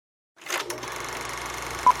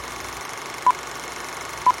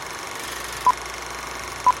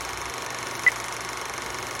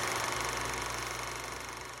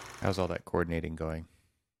How's all that coordinating going?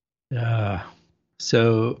 Uh,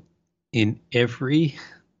 so in every,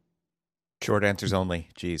 Short answers only.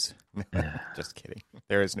 Jeez. there Just kidding.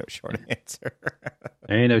 There is no short answer.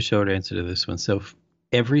 ain't no short answer to this one.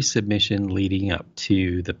 Every submission leading up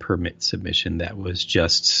to the permit submission that was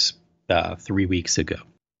just 3 weeks ago,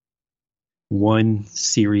 one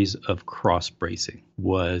series of cross bracing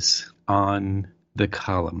was on the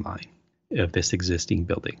column line of this existing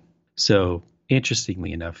building. So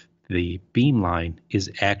interestingly enough, the beam line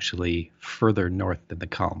is actually further north than the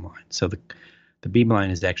column line. So the beam line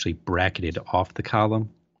is actually bracketed off the column.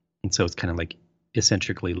 And so it's kind of like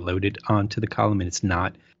eccentrically loaded onto the column, and it's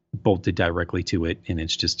not bolted directly to it. And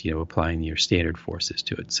it's just, applying your standard forces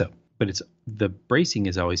to it. But it's the bracing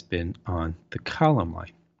has always been on the column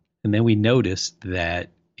line. And then we noticed that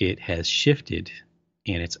it has shifted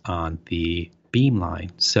and it's on the beam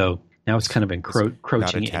line. So now it's kind of It's not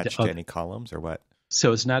encroaching into attached to any columns or what?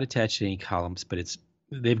 so it's not attached to any columns, but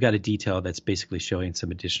they've got a detail that's basically showing some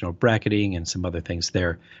additional bracketing and some other things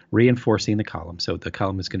there, reinforcing the column. So the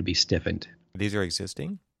column is going to be stiffened. These are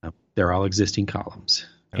existing? They're all existing columns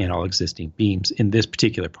and Okay. all existing beams in this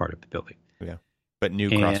particular part of the building. Yeah. But new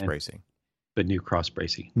cross And bracing. but new cross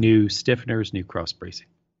bracing, new stiffeners, new cross bracing.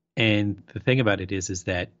 And the thing about it is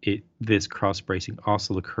that this cross bracing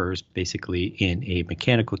also occurs basically in a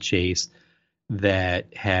mechanical chase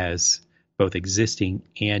that has both existing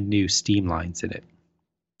and new steam lines in it.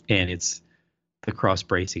 And the cross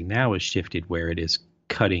bracing now is shifted where it is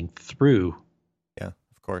cutting through Yeah,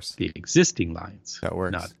 of course. the existing lines, That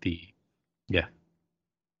works. not yeah.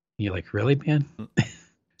 You're like, really, man?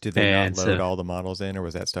 Did they not And load so, all the models in, or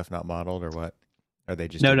was that stuff not modeled, or what? Or they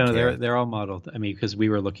just no, didn't no, care? they're all modeled. I mean, because we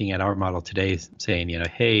were looking at our model today, saying,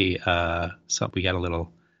 hey, we got a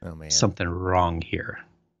little Oh man. something wrong here.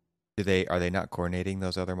 Are they not coordinating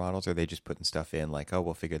those other models? Or are they just putting stuff in like, oh,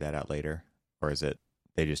 we'll figure that out later? Or is it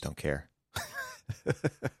they just don't care?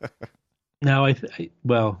 Now,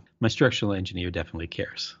 well, my structural engineer definitely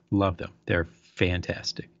cares. Love them. They're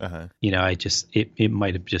fantastic. Uh-huh. It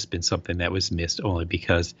might have just been something that was missed only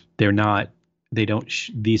because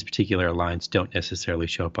these particular lines don't necessarily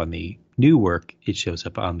show up on the new work. It shows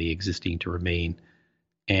up on the existing to remain.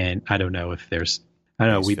 And I don't know if I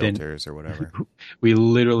don't know. These filters or whatever. We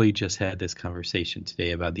literally just had this conversation today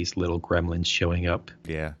about these little gremlins showing up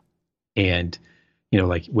Yeah. and,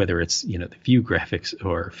 like whether it's, the view graphics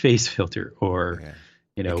or face filter or, Yeah.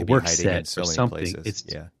 It could be work hiding in set so or many something. places. It's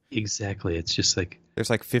Yeah. exactly. It's just like, There's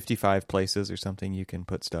like 55 places or something you can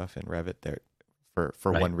put stuff in Revit there for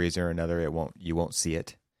right. one reason or another. You won't see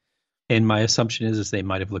it. And my assumption is they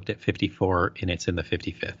might have looked at 54 and it's in the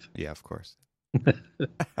 55th. Yeah, of course.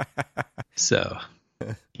 So,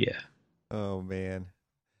 yeah. Oh man.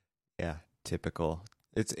 Yeah, typical.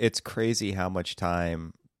 It's crazy how much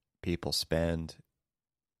time people spend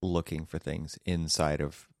looking for things inside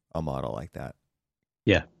of a model like that.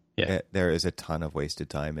 Yeah. Yeah. There is a ton of wasted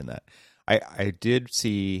time in that. I did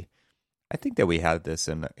see. I think that we had this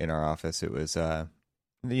in our office. It was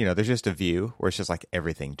there's just a view where it's just like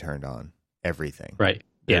everything turned on, everything. Right.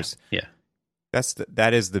 There's Yeah.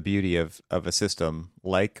 that is the beauty of a system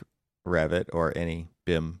like Revit or any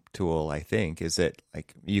BIM tool. I think is that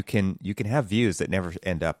like you can have views that never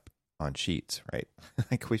end up on sheets, right?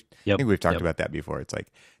 Like I Yep. think we've talked Yep. about that before. It's like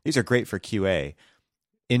these are great for QA,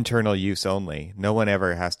 internal use only. No one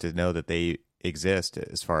ever has to know that they exist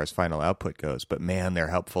as far as final output goes, but man, they're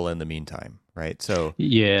helpful in the meantime, right? So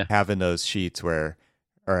Yeah. having those sheets or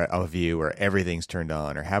a view where everything's turned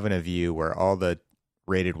on, or having a view where all the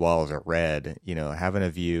rated walls are red, having a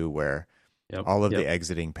view where Yep. all of the Yep.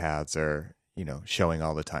 exiting paths are, showing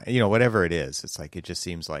all the time, whatever it is. It's like, it just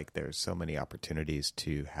seems like there's so many opportunities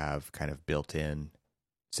to have kind of built in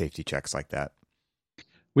safety checks like that.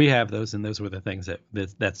 We have those, and those were the things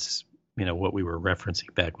that's what we were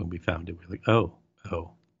referencing back when we found it. We're like, oh,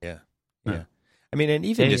 Yeah. huh. Yeah. I mean, and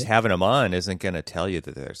even just Hey, having them on isn't going to tell you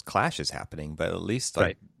that there's clashes happening, but at least like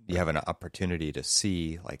right. you have an opportunity to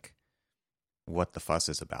see like what the fuss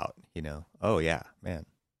is about, Oh yeah, man.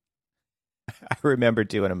 I remember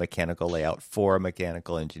doing a mechanical layout for a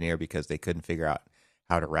mechanical engineer because they couldn't figure out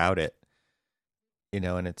how to route it,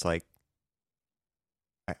 and it's like,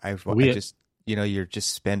 I We just, you're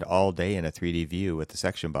just spend all day in a 3D view with the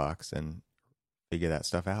section box and figure that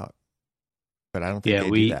stuff out. But I don't think yeah they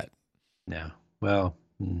do we that. no well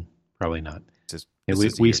probably not. And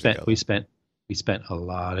This is we years spent ago, though. we spent a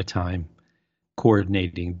lot of time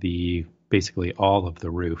coordinating the basically all of the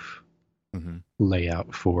roof Mm-hmm.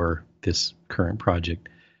 layout for this current project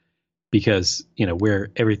because where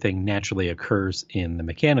everything naturally occurs in the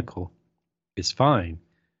mechanical is fine,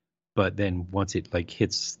 but then once it like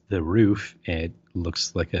hits the roof, it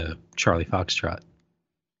looks like a Charlie Foxtrot.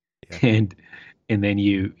 Yeah. And then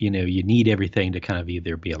you need everything to kind of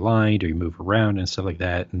either be aligned or you move around and stuff like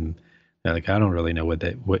that. And they're like, I don't really know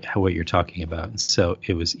what you're talking about. And so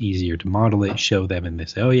it was easier to model it, show them, and they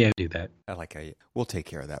say, oh yeah, do that. I like how we'll take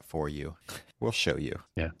care of that for you. We'll show you.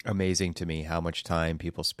 Yeah. Amazing to me how much time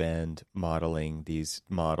people spend modeling these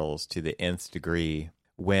models to the nth degree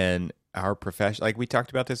when our profession, like we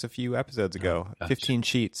talked about this a few episodes ago, 15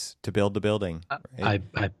 sheets to build the building. Right?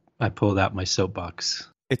 I pulled out my soapbox.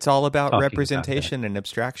 It's all about representation and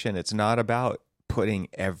abstraction. It's not about putting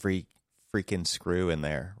every freaking screw in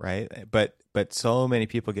there, right? But so many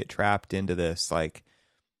people get trapped into this, like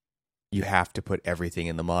you have to put everything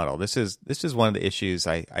in the model. This is one of the issues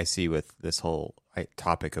I see with this whole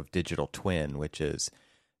topic of digital twin, which is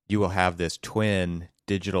you will have this twin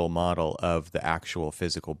digital model of the actual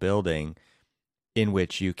physical building in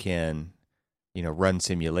which you can run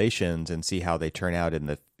simulations and see how they turn out in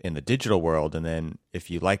the digital world, and then if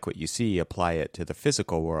you like what you see, apply it to the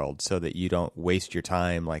physical world so that you don't waste your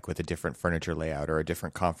time like with a different furniture layout or a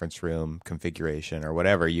different conference room configuration or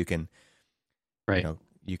whatever. You can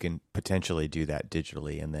you can potentially do that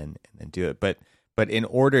digitally and then do it. But in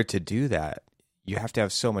order to do that, you have to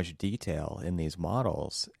have so much detail in these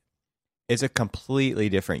models. It's a completely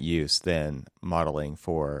different use than modeling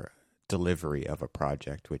for delivery of a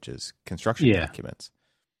project, which is construction documents.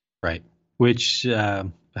 Right. Which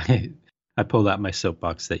I pulled out my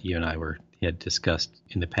soapbox that you and I had discussed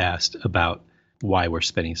in the past about why we're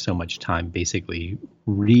spending so much time basically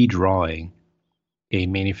redrawing a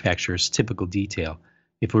manufacturer's typical detail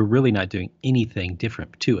if we're really not doing anything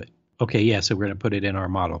different to it. Okay, yeah, so we're going to put it in our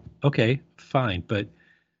model. Okay, fine. But,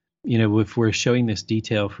 if we're showing this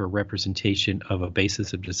detail for representation of a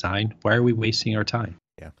basis of design, why are we wasting our time?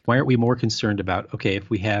 Yeah. Why aren't we more concerned about, okay,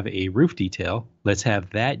 if we have a roof detail, let's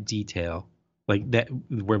have that detail like that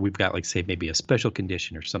where we've got like, say, maybe a special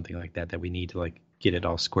condition or something like that we need to like get it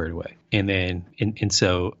all squared away. And then, and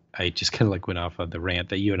so I just kind of like went off on the rant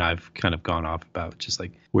that you and I've kind of gone off about, just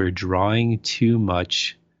like we're drawing too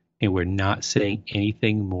much and we're not saying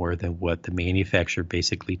anything more than what the manufacturer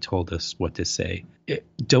basically told us what to say.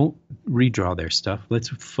 Don't redraw their stuff. Let's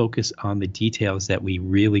focus on the details that we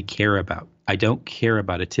really care about. I don't care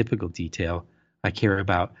about a typical detail. I care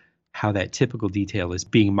about how that typical detail is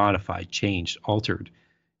being modified, changed, altered.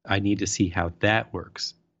 I need to see how that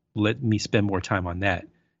works. Let me spend more time on that.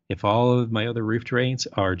 If all of my other roof terrains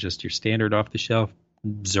are just your standard off the shelf,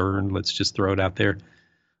 Zurn, let's just throw it out there.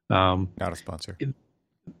 Not a sponsor.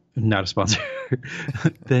 Not a sponsor.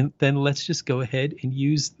 then let's just go ahead and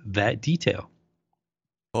use that detail.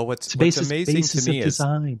 Well, what's amazing to me is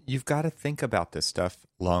you've got to think about this stuff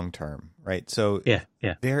long term, right? So yeah.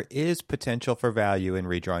 There is potential for value in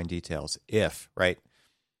redrawing details if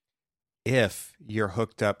you're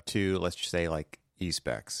hooked up to, let's just say, like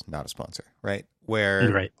eSpecs, not a sponsor, right?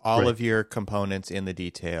 Where all of your components in the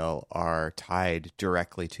detail are tied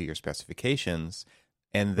directly to your specifications,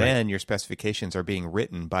 and then your specifications are being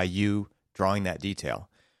written by you drawing that detail.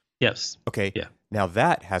 Yes. Okay. Yeah. Now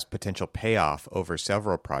that has potential payoff over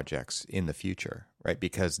several projects in the future, right?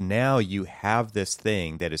 Because now you have this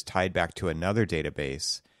thing that is tied back to another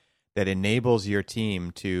database that enables your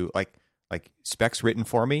team to like specs written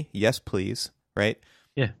for me. Yes, please. Right.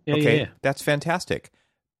 Yeah. Okay. That's fantastic.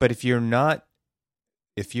 But if you're not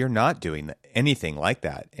doing anything like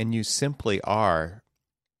that and you simply are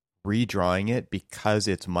redrawing it because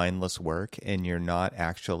it's mindless work and you're not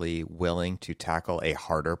actually willing to tackle a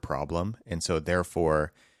harder problem, and so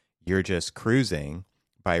therefore you're just cruising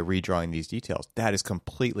by redrawing these details, that is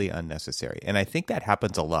completely unnecessary. And I think that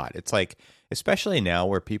happens a lot. It's like, especially now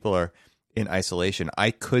where people are in isolation,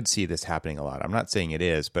 I could see this happening a lot. I'm not saying it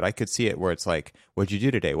is, but I could see it where it's like, what'd you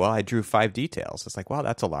do today? Well, I drew 5 details. It's like, wow,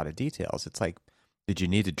 that's a lot of details. It's like, did you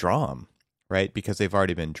need to draw them, right? Because they've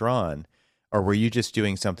already been drawn. Or were you just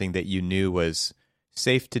doing something that you knew was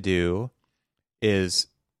safe to do? It's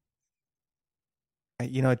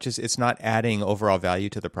not adding overall value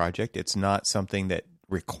to the project. It's not something that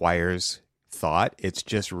requires thought. It's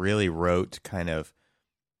just really rote kind of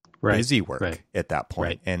busy work at that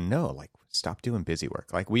point. Right. And no, like, stop doing busy work.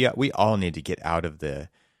 Like we all need to get out of the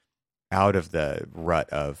rut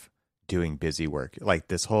of doing busy work. Like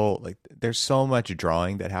this whole, like, there's so much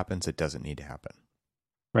drawing that happens that doesn't need to happen.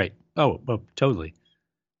 Right. Oh, well, totally.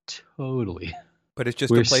 But it's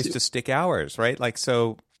just a place to stick hours, right? Like,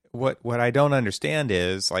 so what I don't understand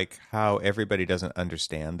is like how everybody doesn't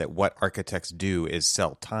understand that what architects do is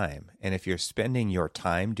sell time. And if you're spending your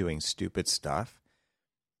time doing stupid stuff,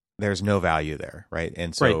 there's no value there, right?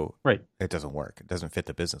 And Right, so right. it doesn't work. It doesn't fit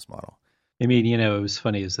the business model. I mean, you know, it was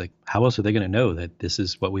funny. It's like, how else are they going to know that this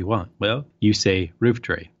is what we want? Well, you say roof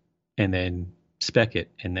tray and then spec it.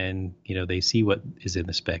 And then, you know, they see what is in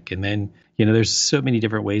the spec. And then, you know, there's so many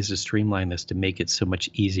different ways to streamline this to make it so much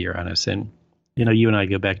easier on us. And, you know, you and I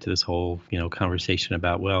go back to this whole, you know, conversation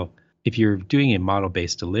about, well, if you're doing a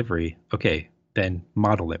model-based delivery, okay, then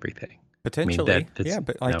model everything. Potentially. I mean, that's, yeah,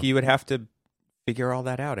 but like you know, you would have to figure all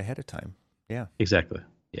that out ahead of time. Yeah. exactly.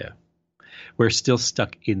 Yeah. We're still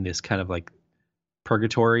stuck in this kind of like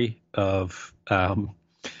purgatory of the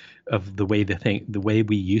way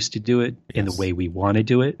we used to do it and the Yes. way we want to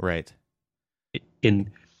do it. Right.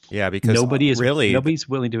 And Yeah, because nobody's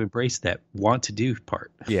willing to embrace that want to do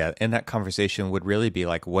part. yeah, and that conversation would really be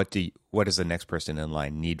like, what does the next person in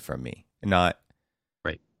line need from me? Not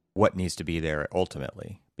Right. what needs to be there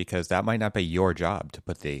ultimately, because that might not be your job to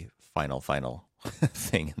put the final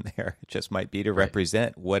thing in there. It just might be to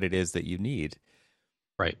represent what it is that you need.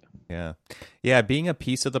 Right. Yeah. Yeah, being a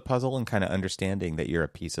piece of the puzzle and kind of understanding that you're a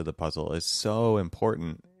piece of the puzzle is so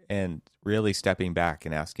important, and really stepping back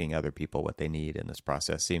and asking other people what they need in this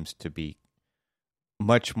process seems to be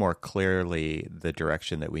much more clearly the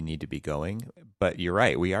direction that we need to be going. But you're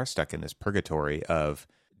right, we are stuck in this purgatory of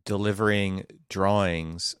delivering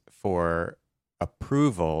drawings for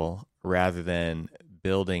approval rather than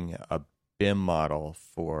building a BIM model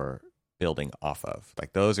for building off of.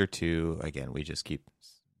 Like those are two, again, we just keep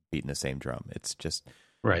beating the same drum. It's just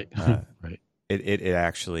Right. right. It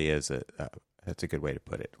actually is that's a good way to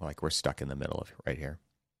put it. Like we're stuck in the middle of it right here.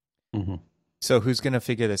 Mm-hmm. So who's going to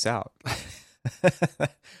figure this out?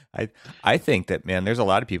 I think that, man, there's a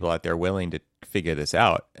lot of people out there willing to figure this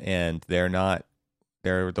out, and they're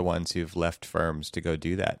the ones who've left firms to go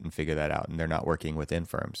do that and figure that out, and they're not working within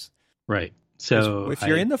firms. Right. So if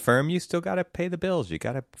you're in the firm, you still got to pay the bills. You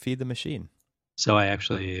got to feed the machine. So I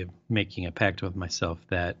actually am making a pact with myself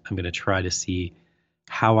that I'm going to try to see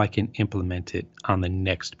how I can implement it on the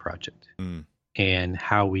next project and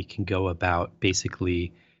how we can go about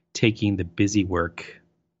basically taking the busy work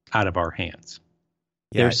out of our hands.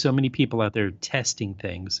 Yeah. There's so many people out there testing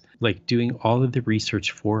things, like doing all of the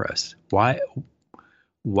research for us.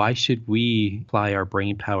 Why should we apply our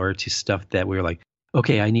brain power to stuff that we're like,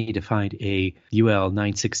 okay, I need to find a UL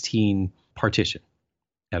 916 partition.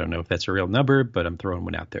 I don't know if that's a real number, but I'm throwing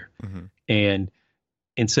one out there. Mm-hmm.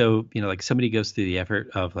 And so, you know, like somebody goes through the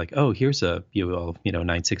effort of like, oh, here's a UL,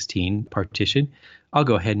 916 partition. I'll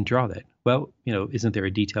go ahead and draw that. Well, isn't there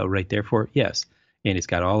a detail right there for it? Yes. And it's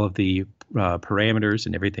got all of the parameters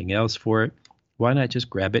and everything else for it. Why not just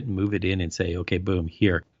grab it and move it in and say, okay, boom,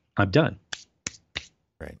 here, I'm done.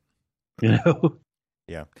 Right.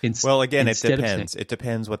 Yeah. Well, again, it depends. It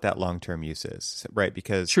depends what that long-term use is, right?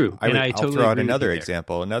 Because true. I'll throw out another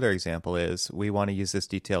example. Another example is we want to use this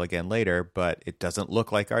detail again later, but it doesn't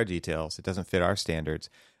look like our details. It doesn't fit our standards.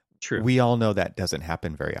 True. We all know that doesn't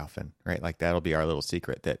happen very often, right? Like that'll be our little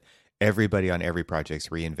secret that everybody on every project's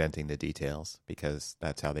reinventing the details because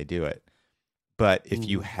that's how they do it. But if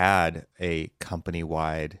you had a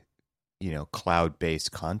company-wide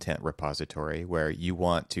cloud-based content repository where you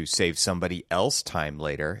want to save somebody else time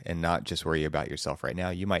later and not just worry about yourself right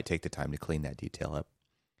now, you might take the time to clean that detail up,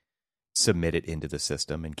 submit it into the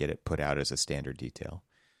system, and get it put out as a standard detail.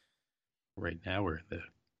 Right now we're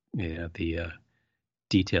the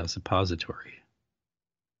detail suppository.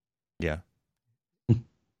 Yeah.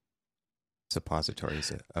 Suppository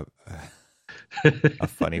is a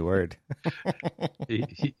funny word.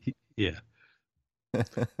 Yeah.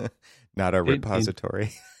 Not a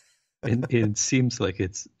repository. And it seems like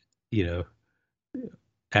it's,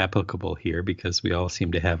 applicable here because we all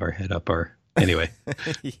seem to have our head up our... Anyway.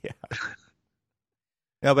 Yeah.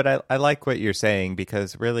 No, but I like what you're saying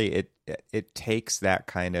because really it takes that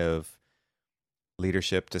kind of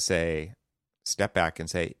leadership to say, step back and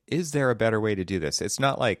say, is there a better way to do this? It's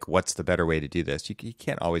not like, what's the better way to do this? You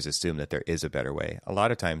can't always assume that there is a better way. A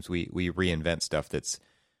lot of times we reinvent stuff that's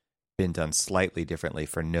been done slightly differently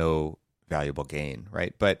for no valuable gain,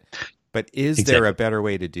 right? But is there a better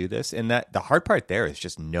way to do this? And that the hard part there is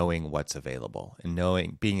just knowing what's available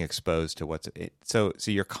and being exposed to so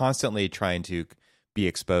you're constantly trying to be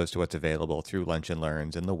exposed to what's available through Lunch and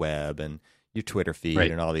Learns and the web and your Twitter feed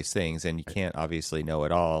and all these things, and you can't obviously know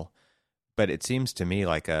it all. But it seems to me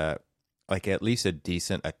like at least a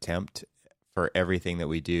decent attempt for everything that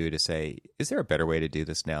we do to say, is there a better way to do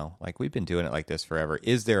this now? Like we've been doing it like this forever.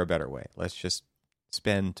 Is there a better way? Let's just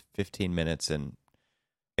spend 15 minutes and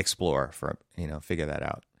explore figure that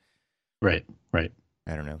out. Right. I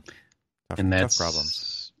don't know. Tough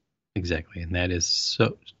problems. Exactly. And that is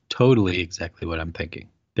so totally exactly what I'm thinking.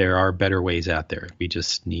 there are better ways out there. We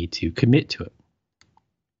just need to commit to it.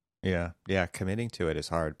 Yeah. Yeah. Committing to it is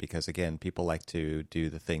hard because, again, people like to do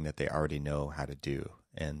the thing that they already know how to do.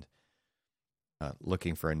 And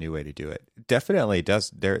looking for a new way to do it definitely does.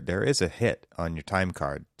 There is a hit on your time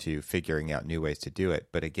card to figuring out new ways to do it.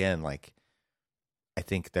 But again, like, I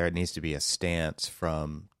think there needs to be a stance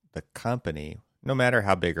from the company, no matter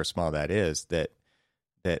how big or small that is, that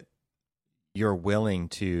you're willing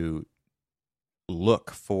to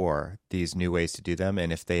look for these new ways to do them,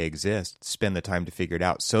 and if they exist, spend the time to figure it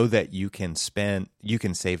out so that you can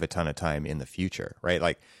save a ton of time in the future, right?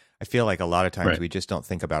 Like, I feel like a lot of times Right. we just don't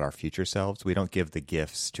think about our future selves. We don't give the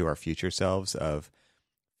gifts to our future selves of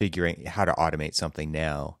figuring how to automate something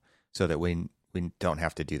now so that we don't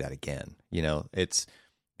have to do that again. You know, it's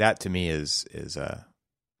that to me is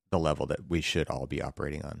the level that we should all be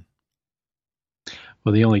operating on.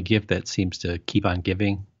 Well, the only gift that seems to keep on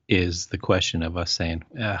giving is the question of us saying,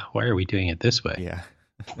 why are we doing it this way? Yeah.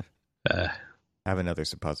 Uh, Have another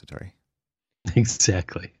suppository.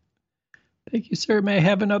 exactly. Thank you, sir. May I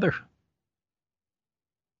have another?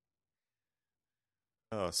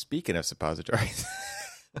 Oh, speaking of suppositories,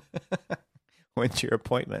 when's your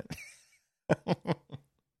appointment?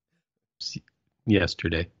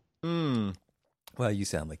 Yesterday. Well, you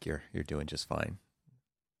sound like you're doing just fine.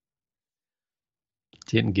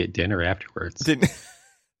 Didn't get dinner afterwards.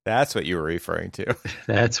 That's what you were referring to.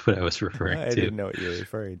 That's what I was referring I to. didn't know what you were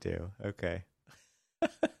referring to. Okay.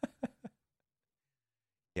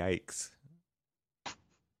 Yikes.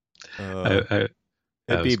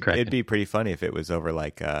 It'd be pretty funny if it was over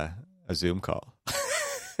like a Zoom call.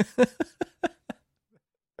 They're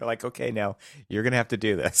like, okay, now you're going to have to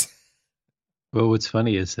do this. Well, what's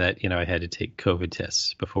funny is that, I had to take COVID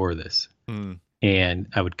tests before this. And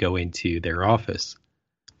I would go into their office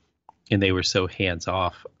and they were so hands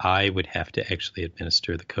off, I would have to actually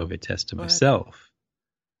administer the COVID test to myself.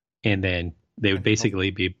 And then they would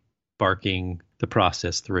basically be barking the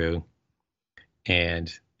process through.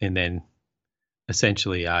 And then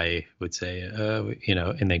essentially I would say,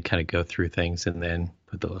 and then kind of go through things and then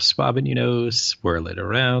put the little swab in your nose, swirl it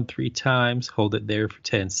around 3 times, hold it there for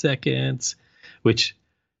 10 seconds, which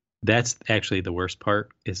that's actually the worst part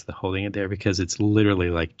is the holding it there because it's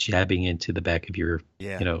literally like jabbing into the back of your,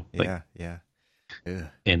 Yeah.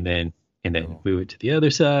 And then move it to the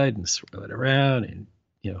other side and swirl it around and,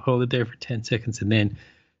 hold it there for 10 seconds and then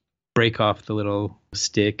break off the little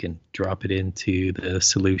stick and drop it into the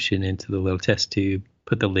solution, into the little test tube,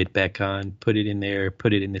 put the lid back on, put it in there,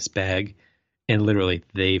 put it in this bag. And literally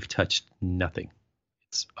they've touched nothing.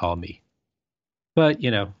 It's all me. But,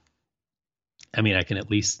 I can at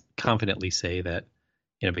least confidently say that,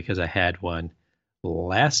 because I had one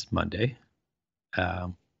last Monday,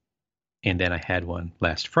 and then I had one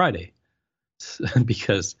last Friday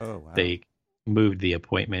because they moved the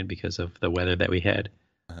appointment because of the weather that we had.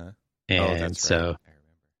 Uh-huh. And that's so, right. I remember.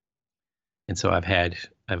 And so I've had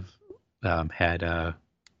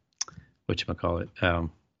whatchamacallit,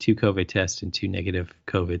 2 COVID tests and 2 negative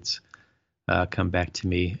COVIDs come back to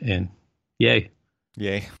me, and yay.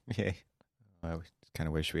 I kind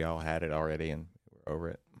of wish we all had it already and we're over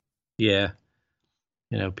it. Yeah.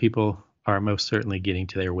 People are most certainly getting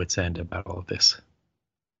to their wits' end about all of this.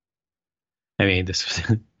 I mean, this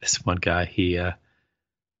one guy, you're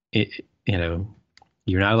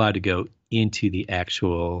not allowed to go into the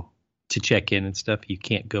actual, to check in and stuff. You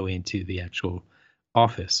can't go into the actual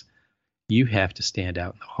office. You have to stand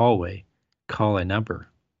out in the hallway, call a number,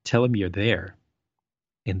 tell them you're there.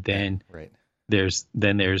 And then there's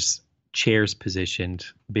chairs positioned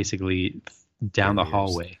basically down the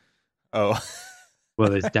hallway. Oh,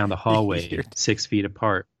 well, it's down the hallway, 6 feet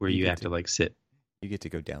apart, where you have to sit. You get to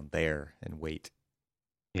go down there and wait.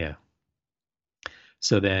 Yeah.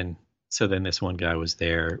 So then this one guy was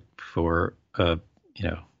there for a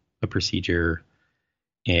procedure,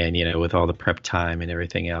 and with all the prep time and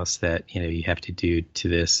everything else that you have to do to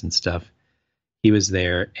this and stuff. He was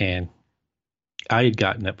there, and I had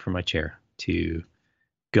gotten up from my chair to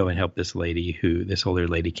go and help this older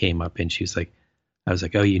lady came up, and she's like, I was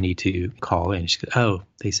like, oh, you need to call in. She goes, oh,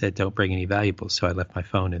 they said don't bring any valuables. So I left my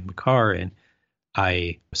phone in the car, and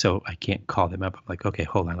I can't call them up. I'm like, okay,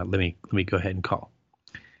 hold on. Let me go ahead and call.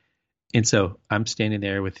 And so I'm standing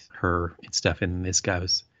there with her and stuff. And this guy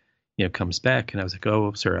was, comes back, and I was like,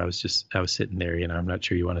 oh, sir, I was sitting there, I'm not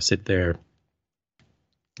sure you want to sit there.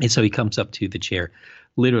 And so he comes up to the chair,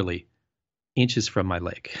 literally inches from my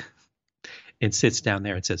leg, and sits down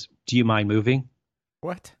there and says, do you mind moving?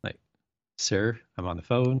 What? Like, sir, I'm on the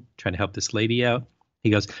phone trying to help this lady out. He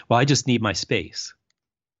goes, well, I just need my space.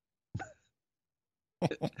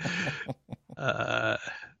 Uh,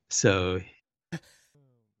 so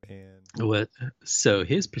Man. what? So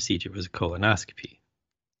his procedure was a colonoscopy,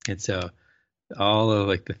 and so all of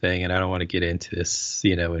like the thing, and I don't want to get into this,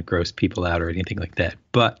 and gross people out or anything like that,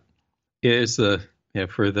 but it is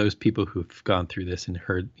for those people who've gone through this and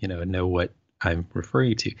heard, and know what I'm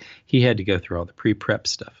referring to. He had to go through all the pre-prep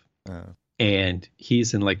stuff, and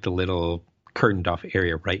he's in like the little curtained off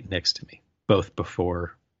area right next to me, both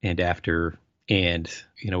before and after. And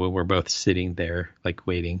when we're both sitting there like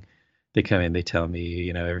waiting, they come in, they tell me,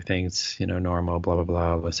 everything's, normal, blah, blah,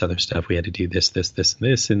 blah, all this other stuff. We had to do this, this, this, and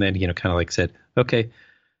this. And then, kind of like said, okay,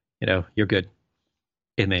 you're good.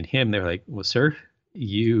 And then they're like, well, sir,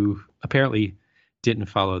 you apparently didn't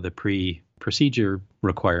follow the procedure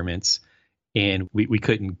requirements, and we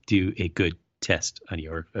couldn't do a good test on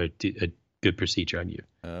you, or a good procedure on you.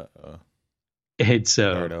 Uh-oh. And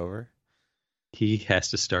so Start over? he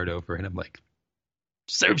has to start over. And I'm like,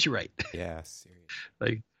 serves you right. Yeah, seriously.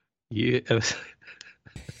 Like,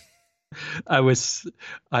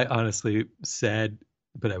 I honestly sad,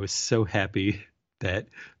 but I was so happy that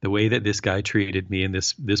the way that this guy treated me and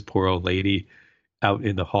this poor old lady out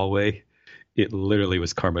in the hallway, it literally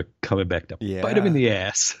was karma coming back to bite him in the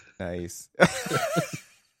ass. Nice.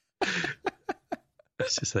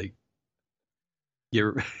 It's just like,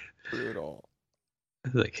 you're brutal.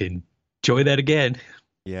 Like, enjoy that again.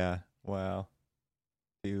 Yeah. Wow.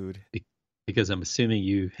 Dude. Because I'm assuming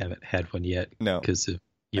you haven't had one yet. No. Because of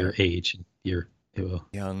your age. It will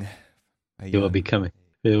young. It will be coming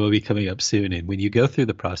up soon. And when you go through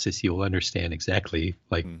the process, you will understand exactly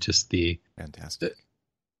just the fantastic.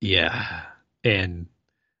 Yeah. And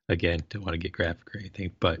again, don't want to get graphic or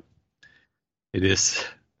anything, but it's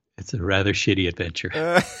a rather shitty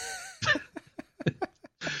adventure.